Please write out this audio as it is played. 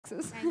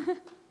boxes. Thank you.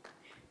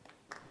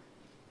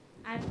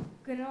 I'm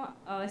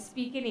gonna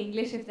speak in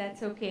English if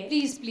that's okay.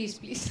 Please, please,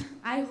 please.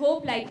 I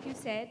hope, like you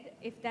said,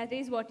 if that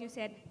is what you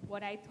said,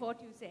 what I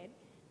thought you said,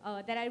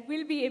 that I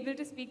will be able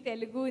to speak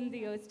Telugu in the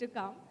years to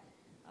come.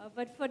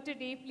 But for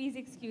today, please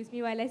excuse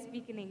me while I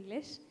speak in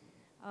English.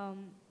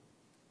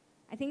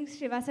 I think,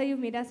 Shrivasa, you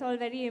made us all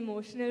very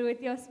emotional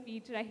with your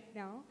speech right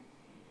now.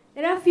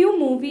 There are a few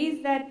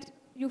movies that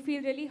you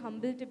feel really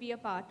humbled to be a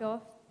part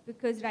of,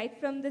 because right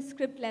from the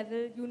script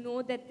level, you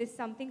know that there's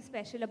something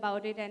special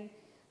about it, and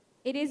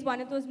it is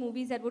one of those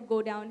movies that would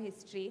go down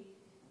history.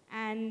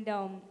 And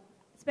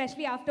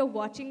especially after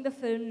watching the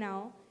film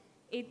now,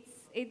 it's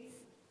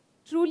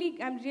truly,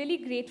 I'm really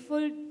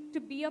grateful to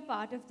be a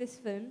part of this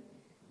film,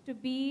 to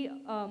be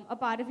a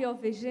part of your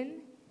vision,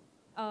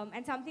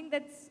 and something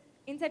that's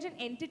in such an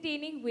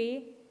entertaining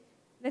way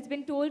that's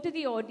been told to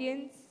the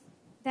audience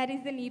that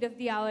is the need of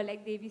the hour,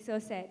 like Devi sir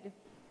said.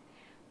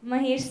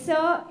 Mahesh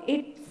sir,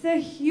 it's a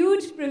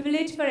huge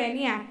privilege for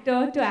any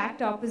actor to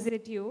act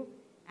opposite you,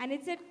 and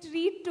it's a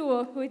treat to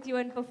work with you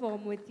and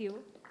perform with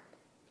you.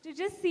 To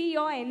just see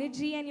your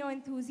energy and your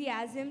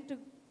enthusiasm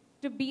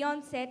to be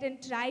on set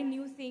and try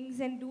new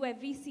things and do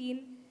every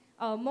scene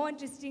more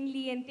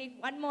interestingly and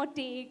take one more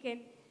take,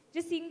 and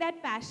just seeing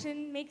that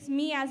passion makes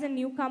me as a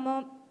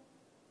newcomer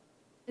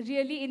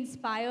really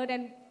inspired,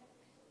 and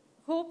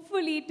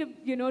hopefully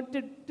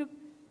to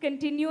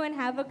continue and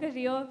have a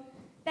career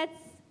that's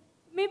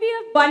maybe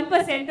a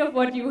 1% of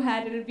what you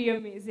had. It'll be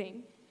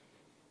amazing.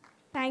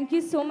 Thank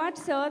you so much,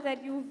 sir,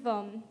 that you've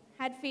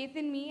had faith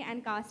in me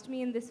and cast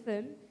me in this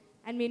film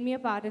and made me a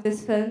part of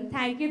this film.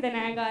 Thank you,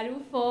 Danaya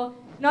Garu, for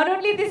not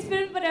only this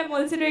film, but I'm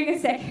also doing a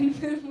second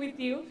film with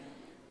you.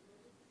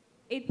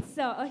 It's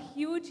a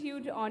huge,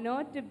 huge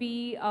honor to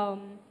be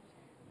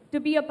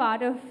a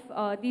part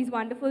of these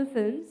wonderful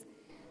films.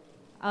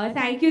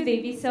 Thank you,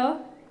 Devi sir.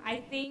 I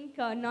think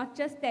not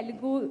just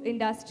Telugu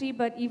industry,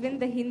 but even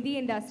the Hindi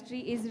industry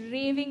is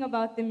raving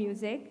about the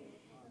music.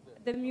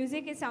 The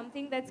music is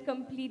something that's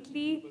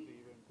completely,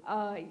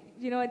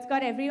 it's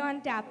got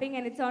everyone tapping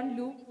and it's on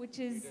loop, which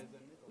is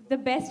the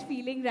best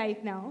feeling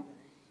right now.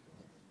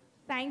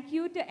 Thank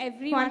you to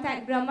everyone.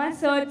 Brahma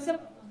sir, it's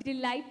a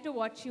delight to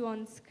watch you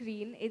on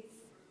screen.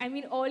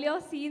 All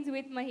your scenes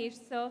with Mahesh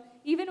sir,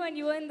 even when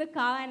you were in the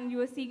car and you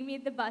were seeing me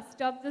at the bus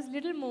stop, those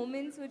little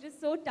moments were just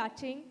so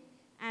touching,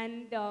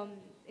 and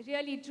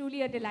really,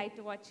 truly a delight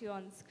to watch you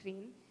on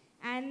screen.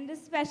 And a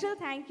special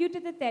thank you to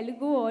the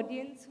Telugu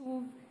audience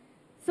who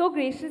so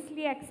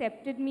graciously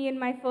accepted me in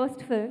my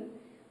first film.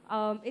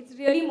 It's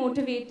really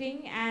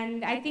motivating,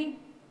 and I think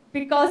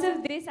because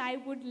of this, I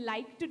would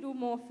like to do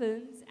more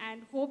films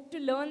and hope to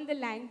learn the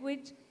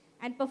language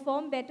and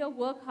perform better,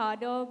 work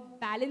harder,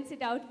 balance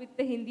it out with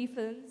the Hindi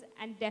films,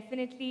 and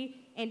definitely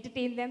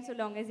entertain them so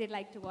long as they'd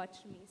like to watch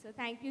me. So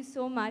thank you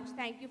so much.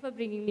 Thank you for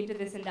bringing me to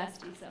this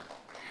industry, sir.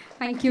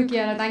 Thank you,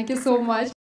 Kiara. Thank you so much.